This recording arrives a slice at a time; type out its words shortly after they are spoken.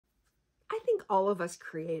I think all of us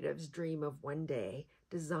creatives dream of one day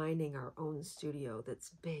designing our own studio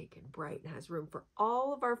that's big and bright and has room for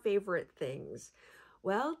all of our favorite things.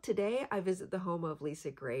 Well, today I visit the home of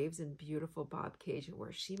Lisa Graves in beautiful Bobcaygeon,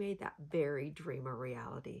 where she made that very dream a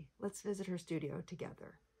reality. Let's visit her studio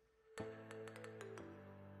together.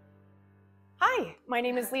 Hi, my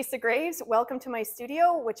name is Lisa Graves. Welcome to my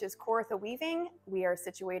studio, which is Kawartha Weaving. We are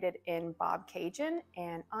situated in Bobcaygeon,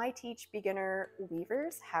 and I teach beginner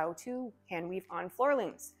weavers how to hand weave on floor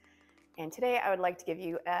looms. And today I would like to give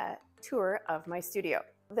you a tour of my studio.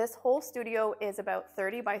 This whole studio is about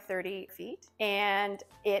 30 by 30 feet, and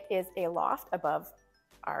it is a loft above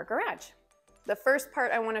our garage. The first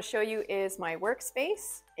part I want to show you is my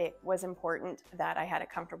workspace. It was important that I had a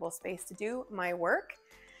comfortable space to do my work.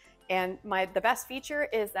 And the best feature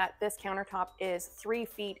is that this countertop is 3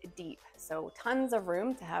 feet deep. So tons of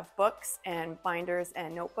room to have books and binders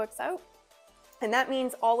and notebooks out. And that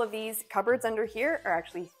means all of these cupboards under here are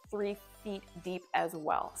actually 3 feet deep as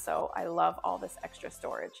well. So I love all this extra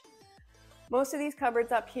storage. Most of these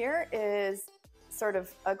cupboards up here is sort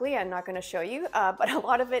of ugly. I'm not going to show you, but a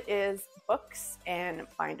lot of it is books and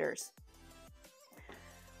binders.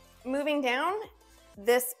 Moving down,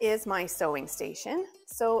 this is my sewing station.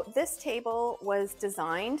 So this table was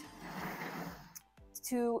designed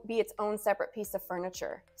to be its own separate piece of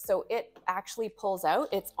furniture. So it actually pulls out.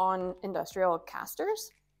 It's on industrial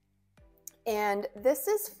casters. And this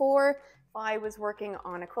is for if I was working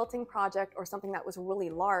on a quilting project or something that was really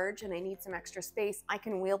large and I need some extra space, I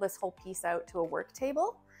can wheel this whole piece out to a work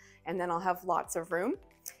table and then I'll have lots of room.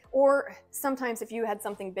 Or sometimes if you had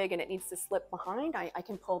something big and it needs to slip behind, I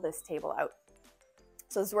can pull this table out.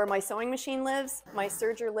 So this is where my sewing machine lives. My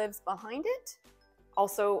serger lives behind it.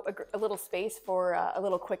 Also a little space for a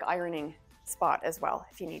little quick ironing spot as well,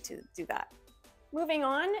 if you need to do that. Moving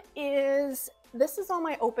on this is all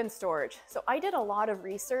my open storage. So I did a lot of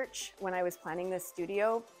research when I was planning this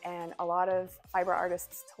studio, and a lot of fiber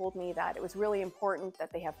artists told me that it was really important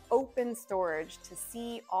that they have open storage to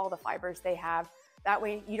see all the fibers they have. That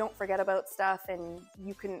way you don't forget about stuff and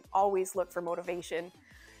you can always look for motivation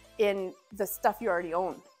in the stuff you already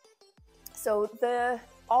own. So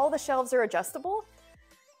all the shelves are adjustable.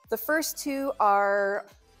 The first two are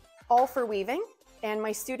all for weaving, and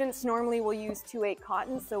my students normally will use 2/8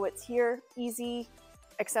 cotton, so it's here, easy,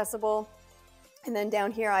 accessible. And then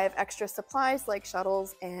down here I have extra supplies like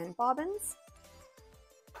shuttles and bobbins.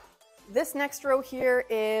 This next row here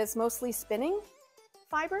is mostly spinning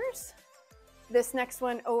fibers. This next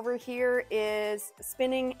one over here is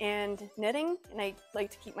spinning and knitting, and I like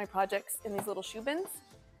to keep my projects in these little shoe bins.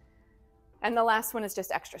 And the last one is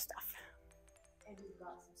just extra stuff. And you've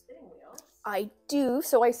got some spinning wheels. I do,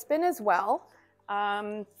 so I spin as well.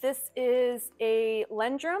 This is a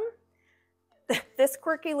Lendrum. This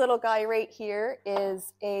quirky little guy right here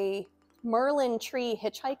is a Merlin tree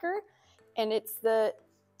hitchhiker, and it's the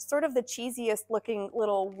sort of the cheesiest looking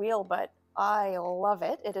little wheel, but I love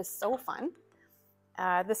it. It is so fun.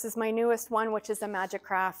 This is my newest one, which is a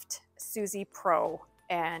Magicraft Susie Pro,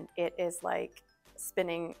 and it is like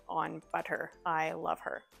spinning on butter. I love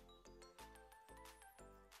her.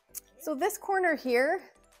 So this corner here,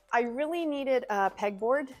 I really needed a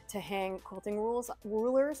pegboard to hang quilting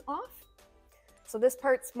rulers off. So this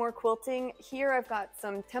part's more quilting. Here I've got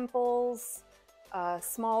some temples,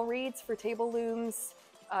 small reeds for table looms,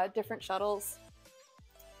 different shuttles.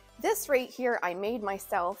 This right here I made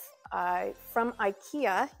myself. From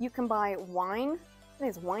IKEA. You can buy wine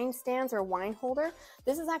stands or wine holder.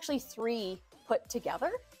 This is actually 3 put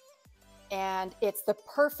together, and it's the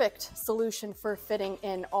perfect solution for fitting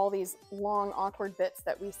in all these long awkward bits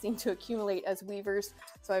that we seem to accumulate as weavers.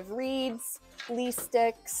 So I have reeds, lee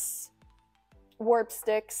sticks, warp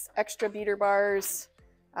sticks, extra beater bars.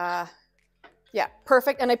 Yeah,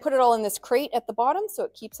 perfect. And I put it all in this crate at the bottom so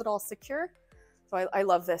it keeps it all secure. So I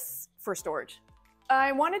love this for storage.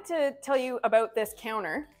 I wanted to tell you about this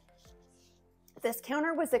counter. This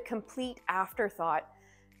counter was a complete afterthought.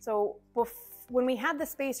 So when we had the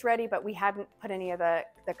space ready, but we hadn't put any of the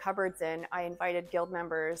cupboards in, I invited guild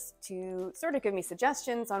members to sort of give me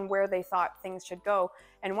suggestions on where they thought things should go.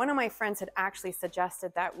 And one of my friends had actually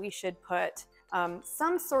suggested that we should put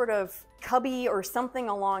some sort of cubby or something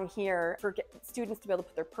along here for students to be able to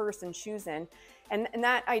put their purse and shoes in. And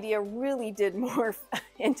that idea really did morph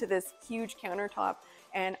into this huge countertop,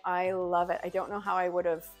 and I love it. I don't know how I would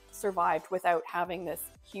have survived without having this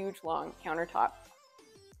huge, long countertop.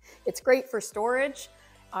 It's great for storage.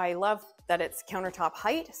 I love that it's countertop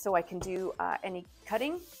height, so I can do any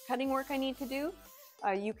cutting work I need to do.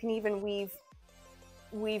 You can even weave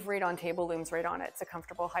right on table looms right on it. It's a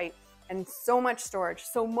comfortable height. and so much storage.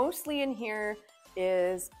 So mostly in here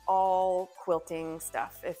is all quilting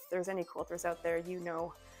stuff. If there's any quilters out there, you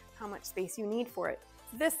know how much space you need for it.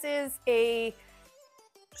 This is a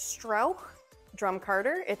Strauch drum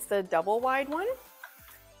carder. It's the double wide one,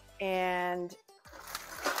 and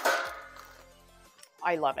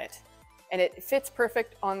I love it. And it fits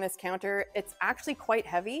perfect on this counter. It's actually quite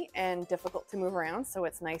heavy and difficult to move around, so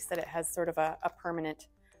it's nice that it has sort of a permanent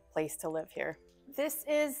place to live here. This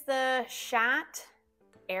is the Chat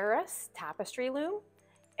Eris tapestry loom,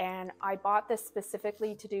 and I bought this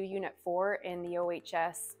specifically to do Unit 4 in the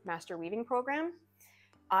OHS Master Weaving program.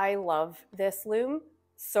 I love this loom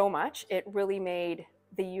so much. It really made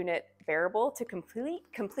the unit bearable to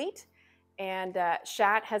complete. And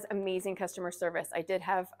Chat has amazing customer service. I did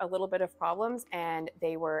have a little bit of problems and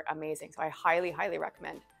they were amazing. So I highly, highly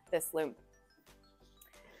recommend this loom.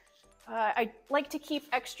 I like to keep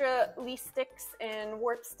extra leaf sticks and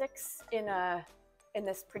warp sticks in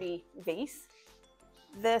this pretty vase.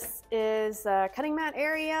 This is a cutting mat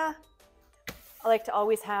area. I like to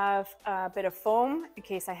always have a bit of foam in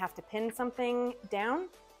case I have to pin something down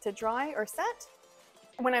to dry or set.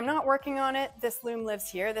 When I'm not working on it, this loom lives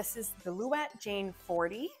here. This is the Louette Jane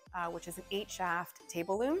 40, which is an 8-shaft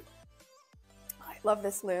table loom. I love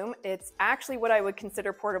this loom. It's actually what I would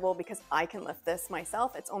consider portable because I can lift this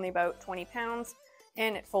myself. It's only about 20 pounds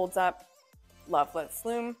and it folds up. Love this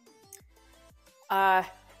loom.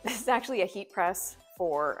 This is actually a heat press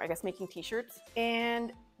for, I guess, making t-shirts.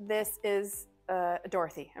 And this is a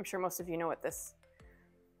Dorothy. I'm sure most of you know what this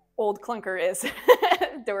old clunker is.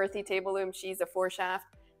 Dorothy table loom. She's a 4-shaft.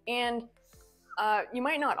 And you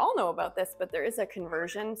might not all know about this, but there is a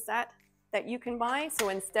conversion set that you can buy. So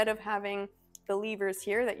instead of having the levers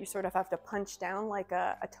here that you sort of have to punch down like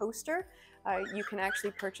a toaster, you can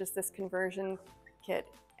actually purchase this conversion kit,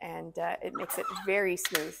 and it makes it very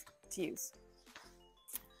smooth to use.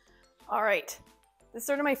 All right, this is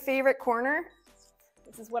sort of my favorite corner.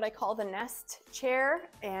 This is what I call the nest chair,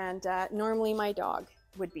 and normally my dog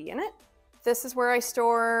would be in it. This is where I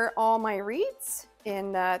store all my reeds.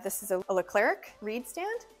 This is a Leclerc reed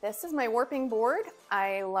stand. This is my warping board.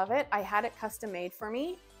 I love it. I had it custom made for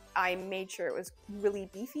me. I made sure it was really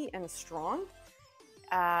beefy and strong.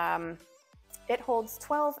 It holds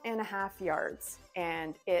 12.5 yards,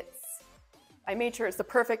 and I made sure it's the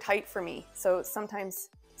perfect height for me. So sometimes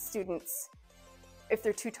students, if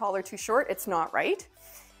they're too tall or too short, it's not right.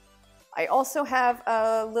 I also have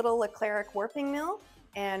a little Leclerc warping mill.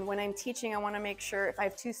 And when I'm teaching, I want to make sure if I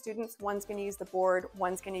have 2 students, one's going to use the board,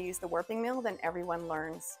 one's going to use the warping mill, then everyone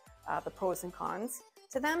learns the pros and cons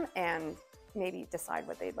to them and maybe decide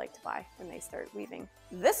what they'd like to buy when they start weaving.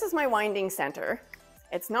 This is my winding center.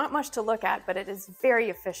 It's not much to look at, but it is very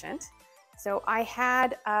efficient. So I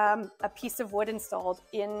had a piece of wood installed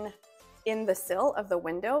in the sill of the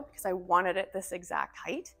window because I wanted it this exact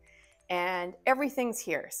height. And everything's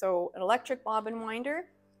here. So an electric bobbin winder.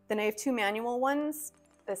 Then I have 2 manual ones.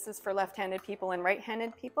 This is for left-handed people and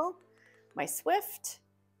right-handed people. My Swift,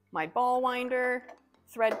 my ball winder,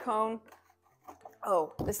 thread cone.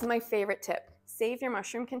 Oh, this is my favorite tip. Save your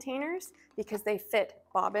mushroom containers because they fit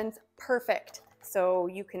bobbins perfect. So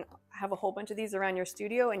you can have a whole bunch of these around your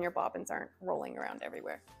studio and your bobbins aren't rolling around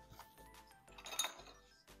everywhere.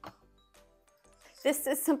 This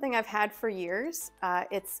is something I've had for years.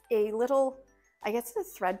 It's a little, I guess it's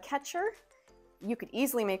a thread catcher. You could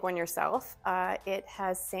easily make one yourself. It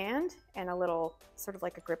has sand and a little sort of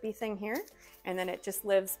like a grippy thing here. And then it just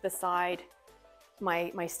lives beside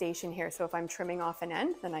my station here. So if I'm trimming off an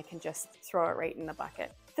end, then I can just throw it right in the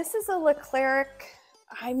bucket. This is a Leclerc.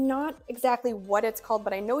 I'm not exactly what it's called,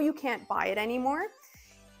 but I know you can't buy it anymore.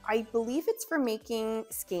 I believe it's for making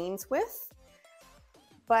skeins with.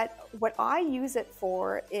 But what I use it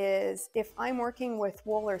for is if I'm working with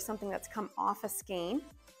wool or something that's come off a skein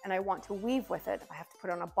and I want to weave with it, I have to put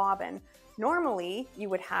on a bobbin. Normally, you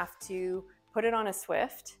would have to put it on a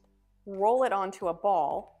Swift, roll it onto a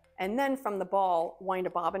ball, and then from the ball, wind a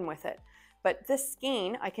bobbin with it. But this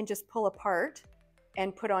skein, I can just pull apart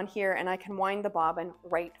and put on here, and I can wind the bobbin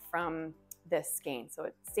right from this skein. So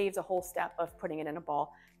it saves a whole step of putting it in a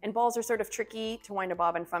ball. And balls are sort of tricky to wind a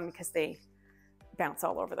bobbin from because they bounce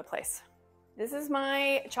all over the place. This is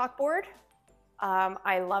my chalkboard.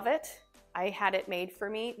 I love it. I had it made for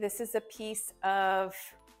me. This is a piece of,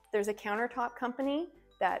 there's a countertop company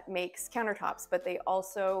that makes countertops, but they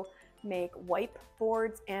also make wipe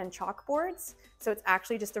boards and chalkboards. So it's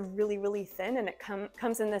actually just a really, really thin, and it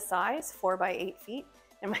comes in this size, 4 by 8 feet.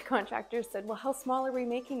 And my contractor said, well, how small are we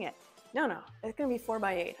making it? No, it's gonna be 4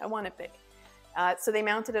 by 8. I want it big. So they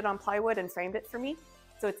mounted it on plywood and framed it for me.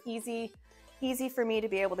 So it's easy easy for me to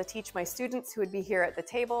be able to teach my students who would be here at the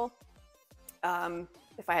table.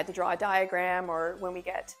 If I had to draw a diagram, or when we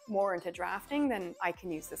get more into drafting, then I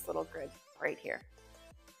can use this little grid right here.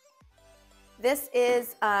 This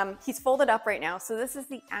is, he's folded up right now. So this is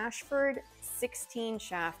the Ashford 16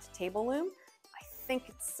 shaft table loom. I think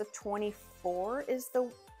it's a 24 is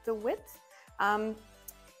the width.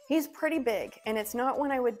 He's pretty big, and it's not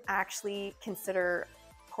one I would actually consider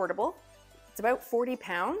portable. It's about 40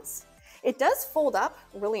 pounds. It does fold up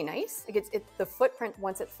really nice. The footprint,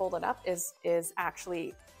 once it's folded up, is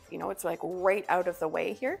actually, you know, it's like right out of the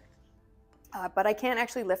way here. But I can't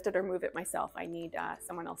actually lift it or move it myself. I need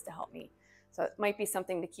someone else to help me. So it might be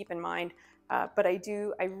something to keep in mind. But I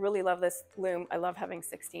really love this loom. I love having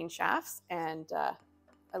 16 shafts, and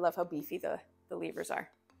I love how beefy the levers are.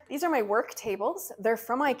 These are my work tables. They're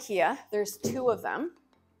from IKEA. There's 2 of them.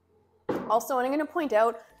 Also, and I'm going to point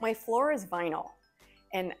out, my floor is vinyl.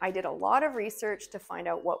 And I did a lot of research to find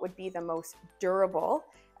out what would be the most durable.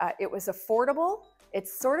 It was affordable. It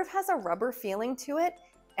sort of has a rubber feeling to it.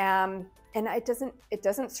 And it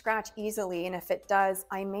doesn't scratch easily. And if it does,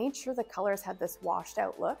 I made sure the colors had this washed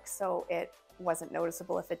out look, so it wasn't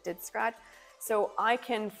noticeable if it did scratch. So I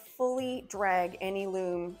can fully drag any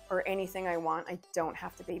loom or anything I want. I don't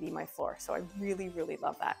have to baby my floor. So I really, really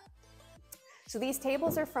love that. So these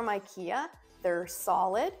tables are from IKEA. They're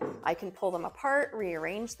solid. I can pull them apart,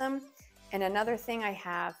 rearrange them. And another thing I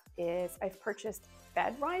have is I've purchased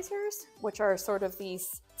bed risers, which are sort of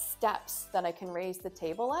these steps that I can raise the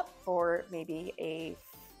table up for maybe a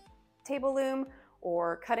table loom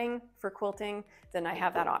or cutting for quilting. Then I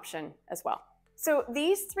have that option as well. So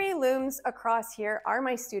these 3 looms across here are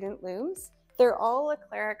my student looms. They're all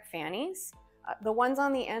acrylic fannies. The ones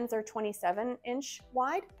on the ends are 27-inch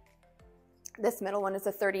wide. This middle one is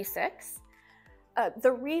a 36.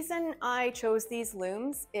 The reason I chose these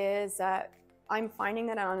looms is that I'm finding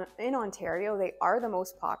that in Ontario, they are the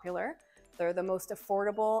most popular. They're the most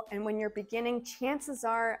affordable. And when you're beginning, chances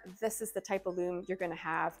are this is the type of loom you're going to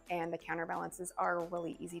have, and the counterbalances are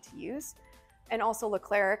really easy to use. And also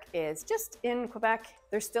Leclerc is just in Quebec.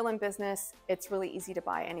 They're still in business. It's really easy to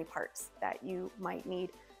buy any parts that you might need.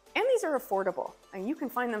 And these are affordable, and you can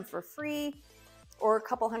find them for free or a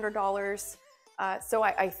couple $100s. So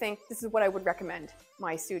I think this is what I would recommend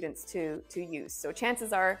my students to use. So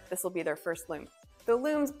chances are this will be their first loom. The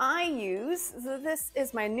looms I use, so this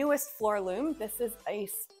is my newest floor loom. This is a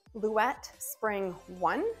Louette Spring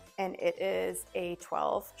 1, and it is a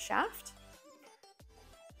 12 shaft.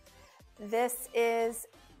 This is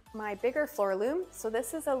my bigger floor loom. So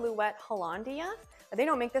this is a Louette Hollandia. They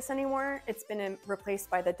don't make this anymore. It's been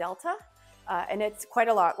replaced by the Delta, and it's quite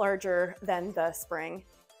a lot larger than the Spring.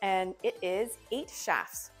 And it is 8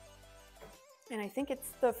 shafts. And I think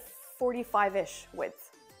it's the 45-ish width.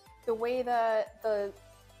 The way the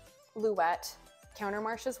Louette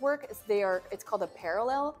countermarches work is it's called a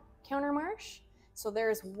parallel countermarch. So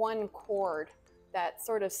there's one cord that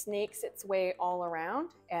sort of snakes its way all around,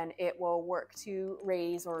 and it will work to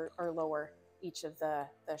raise or lower each of the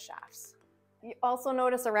shafts. You also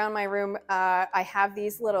notice around my room, I have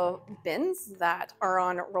these little bins that are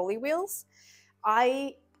on rolly wheels.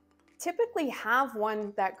 I typically have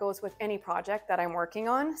one that goes with any project that I'm working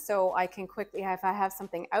on. So I can quickly, if I have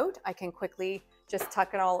something out, I can quickly just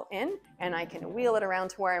tuck it all in, and I can wheel it around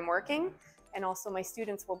to where I'm working. And also my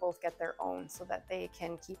students will both get their own so that they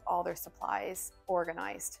can keep all their supplies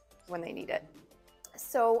organized when they need it.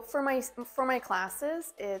 So for my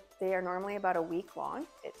classes, they are normally about a week long.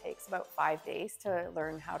 It takes about 5 days to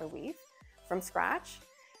learn how to weave from scratch.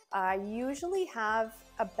 I usually have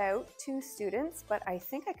about 2 students, but I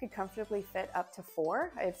think I could comfortably fit up to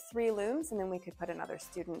 4. I have 3 looms, and then we could put another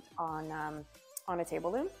student on a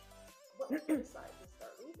table loom. What was your decide to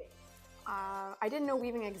start weaving? I didn't know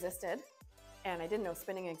weaving existed, and I didn't know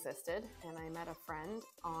spinning existed, and I met a friend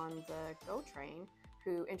on the Go train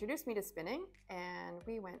who introduced me to spinning, and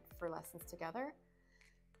we went for lessons together.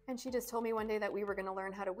 And she just told me one day that we were going to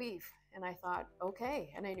learn how to weave. And I thought,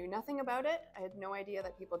 okay. And I knew nothing about it. I had no idea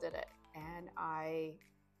that people did it. And I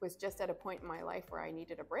was just at a point in my life where I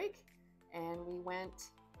needed a break. And we went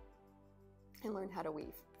and learned how to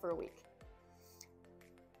weave for a week.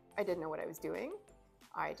 I didn't know what I was doing.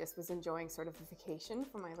 I just was enjoying sort of a vacation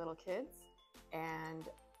for my little kids. And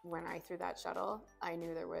when I threw that shuttle, I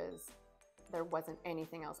knew there wasn't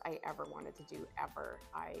anything else I ever wanted to do, ever.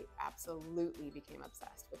 I absolutely became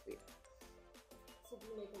obsessed with weaving. So do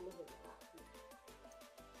you make a living at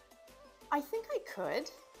that? I think I could,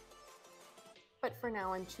 but for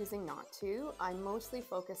now I'm choosing not to. I'm mostly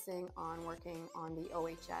focusing on working on the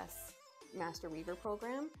OHS Master Weaver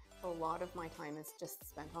program, a lot of my time is just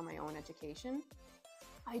spent on my own education.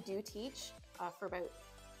 I do teach for about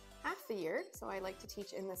half the year, so I like to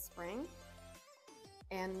teach in the spring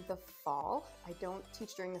and the fall. I don't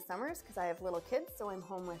teach during the summers because I have little kids, so I'm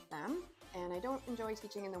home with them. And I don't enjoy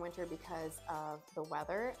teaching in the winter because of the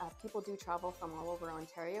weather. People do travel from all over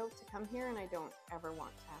Ontario to come here, and I don't ever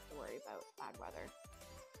want to have to worry about bad weather.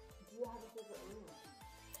 Do you have a favorite loom?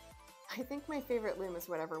 I think my favorite loom is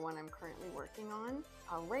whatever one I'm currently working on.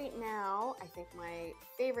 Right now, I think my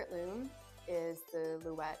favorite loom is the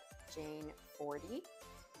Louette Jane 40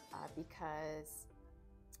 because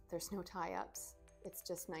there's no tie-ups. It's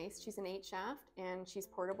just nice. She's an 8 shaft and she's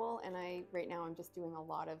portable, and right now I'm just doing a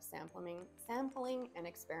lot of sampling and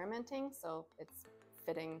experimenting, so it's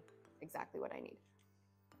fitting exactly what I need.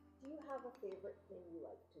 Do you have a favorite thing you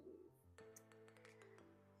like to weave?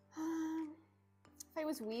 If I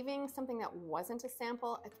was weaving something that wasn't a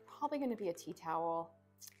sample, it's probably going to be a tea towel.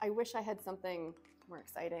 I wish I had something more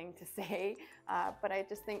exciting to say, but I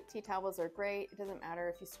just think tea towels are great. It doesn't matter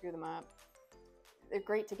if you screw them up. They're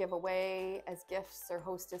great to give away as gifts or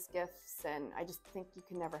hostess gifts, and I just think you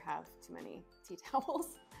can never have too many tea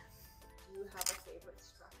towels. Do you have a favorite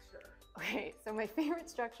structure? Okay, so my favorite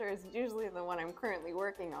structure is usually the one I'm currently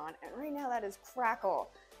working on, and right now that is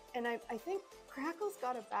Crackle. And I think Crackle's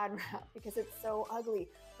got a bad rap because it's so ugly,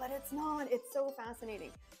 but it's not. It's so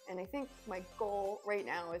fascinating. And I think my goal right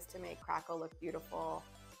now is to make Crackle look beautiful.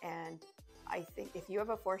 And I think if you have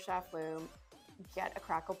a 4-shaft loom, get a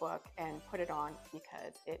Crackle book and put it on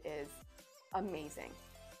because it is amazing.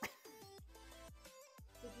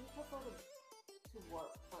 So do you prefer to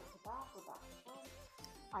work front to back or back to front?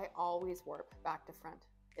 I always warp back to front.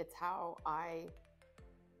 It's how I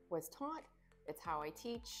was taught. It's how I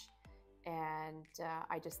teach. And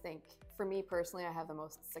I just think, for me personally, I have the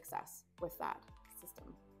most success with that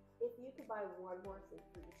system. If you could buy one more thing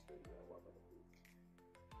for your studio, what would it be?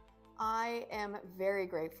 I am very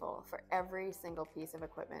grateful for every single piece of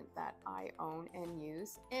equipment that I own and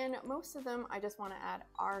use. And most of them, I just want to add,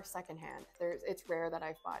 are secondhand. It's rare that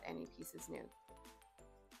I've bought any pieces new.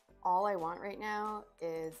 All I want right now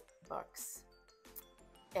is books.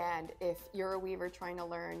 And if you're a weaver trying to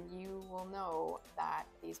learn, you will know that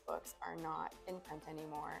these books are not in print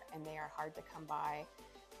anymore and they are hard to come by.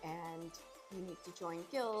 And you need to join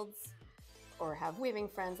guilds or have weaving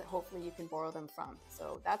friends that hopefully you can borrow them from.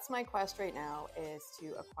 So that's my quest right now, is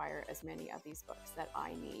to acquire as many of these books that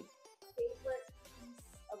I need. Favorite piece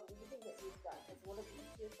of weaving that you've done? Has one of these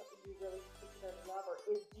here something you really particularly love, or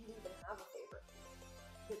do you even have a favorite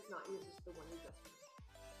piece? It's not just the one you just finished.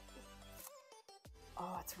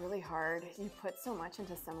 Oh, it's really hard. You put so much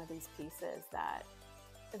into some of these pieces that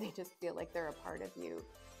they just feel like they're a part of you.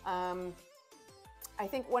 I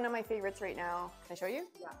think one of my favorites right now, can I show you?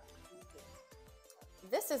 Yeah.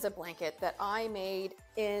 This is a blanket that I made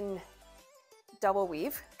in double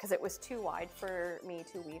weave because it was too wide for me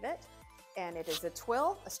to weave it. And it is a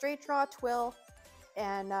twill, a straight draw twill.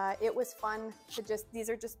 And it was fun to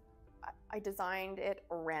I designed it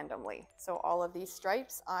randomly. So all of these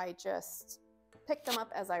stripes, I just picked them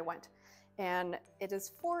up as I went. And it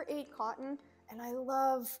is 4/8 cotton, and I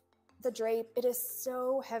love the drape. It is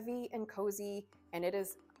so heavy and cozy, and it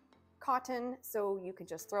is cotton, so you can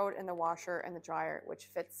just throw it in the washer and the dryer, which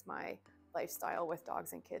fits my lifestyle with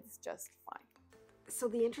dogs and kids just fine. So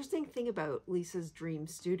the interesting thing about Lisa's dream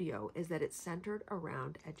studio is that it's centered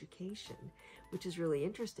around education, which is really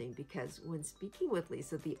interesting because when speaking with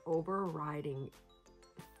Lisa, the overriding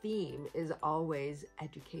theme is always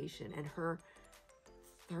education, and her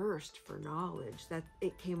thirst for knowledge, that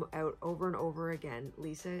it came out over and over again.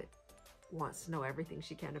 Lisa wants to know everything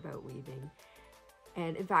she can about weaving.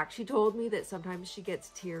 And in fact, she told me that sometimes she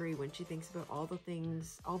gets teary when she thinks about all the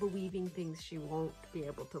weaving things she won't be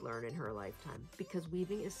able to learn in her lifetime, because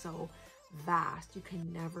weaving is so vast. You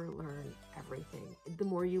can never learn everything. The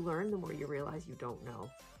more you learn, the more you realize you don't know.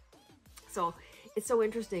 So it's so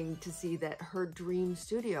interesting to see that her dream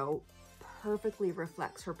studio perfectly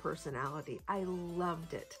reflects her personality. I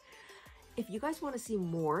loved it. If you guys want to see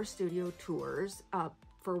more studio tours,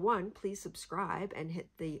 for one, please subscribe and hit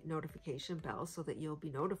the notification bell so that you'll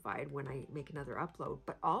be notified when I make another upload.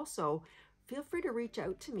 But also, feel free to reach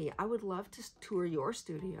out to me. I would love to tour your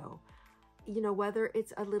studio. You know, whether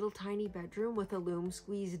it's a little tiny bedroom with a loom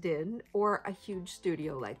squeezed in or a huge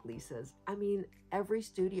studio like Lisa's. I mean, every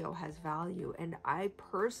studio has value, and I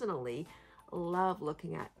personally love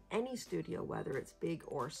looking at any studio, whether it's big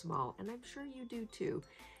or small, and I'm sure you do too.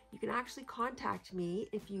 You can actually contact me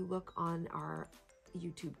if you look on our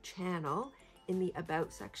YouTube channel. In the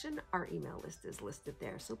About section, our email list is listed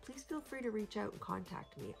there. So please feel free to reach out and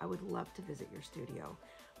contact me. I would love to visit your studio.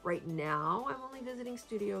 Right now, I'm only visiting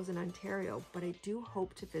studios in Ontario, but I do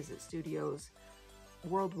hope to visit studios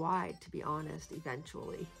worldwide, to be honest,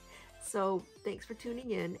 eventually. So thanks for tuning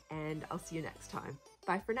in, and I'll see you next time.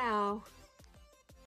 Bye for now.